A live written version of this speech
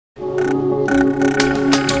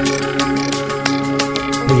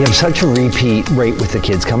There's such a repeat rate with the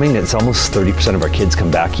kids coming. It's almost 30% of our kids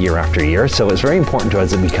come back year after year. So it's very important to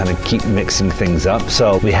us that we kind of keep mixing things up.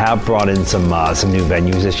 So we have brought in some new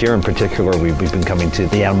venues this year. In particular, we've been coming to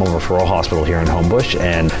the Animal Referral Hospital here in Homebush,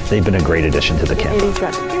 and they've been a great addition to the camp.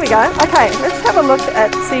 Here we go. Okay, let's have a look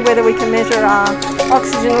at see whether we can measure our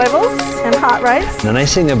oxygen levels and heart rates. The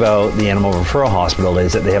nice thing about the Animal Referral Hospital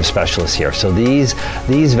is that they have specialists here. So these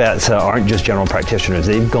vets aren't just general practitioners.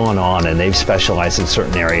 They've gone on and they've specialized in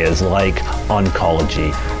certain areas like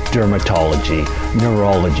oncology, dermatology,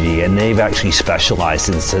 neurology, and they've actually specialized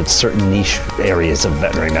in certain niche areas of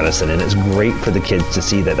veterinary medicine, and it's great for the kids to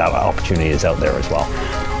see that opportunity is out there as well.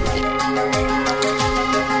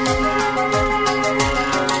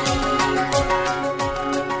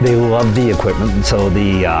 They love the equipment, so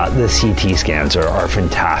the CT scans are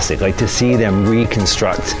fantastic. Like to see them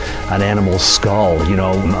reconstruct an animal's skull,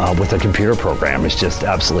 with a computer program is just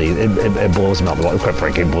absolutely, it blows them out the water. Quite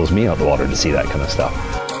frankly, it blows me out the water to see that kind of stuff.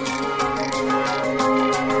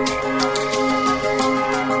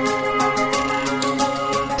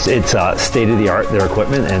 It's state-of-the-art, their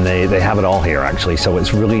equipment, and they have it all here actually, so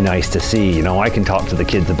it's really nice to see. I can talk to the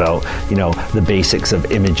kids about, the basics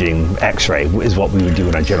of imaging. X-ray is what we would do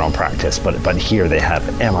in a general practice, but here they have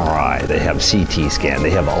MRI, they have CT scan, they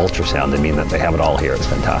have ultrasound. That they have it all here. It's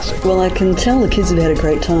fantastic. Well, I can tell the kids have had a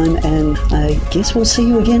great time, and I guess we'll see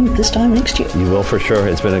you again this time next year. You will for sure.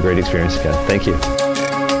 It's been a great experience again. Thank you.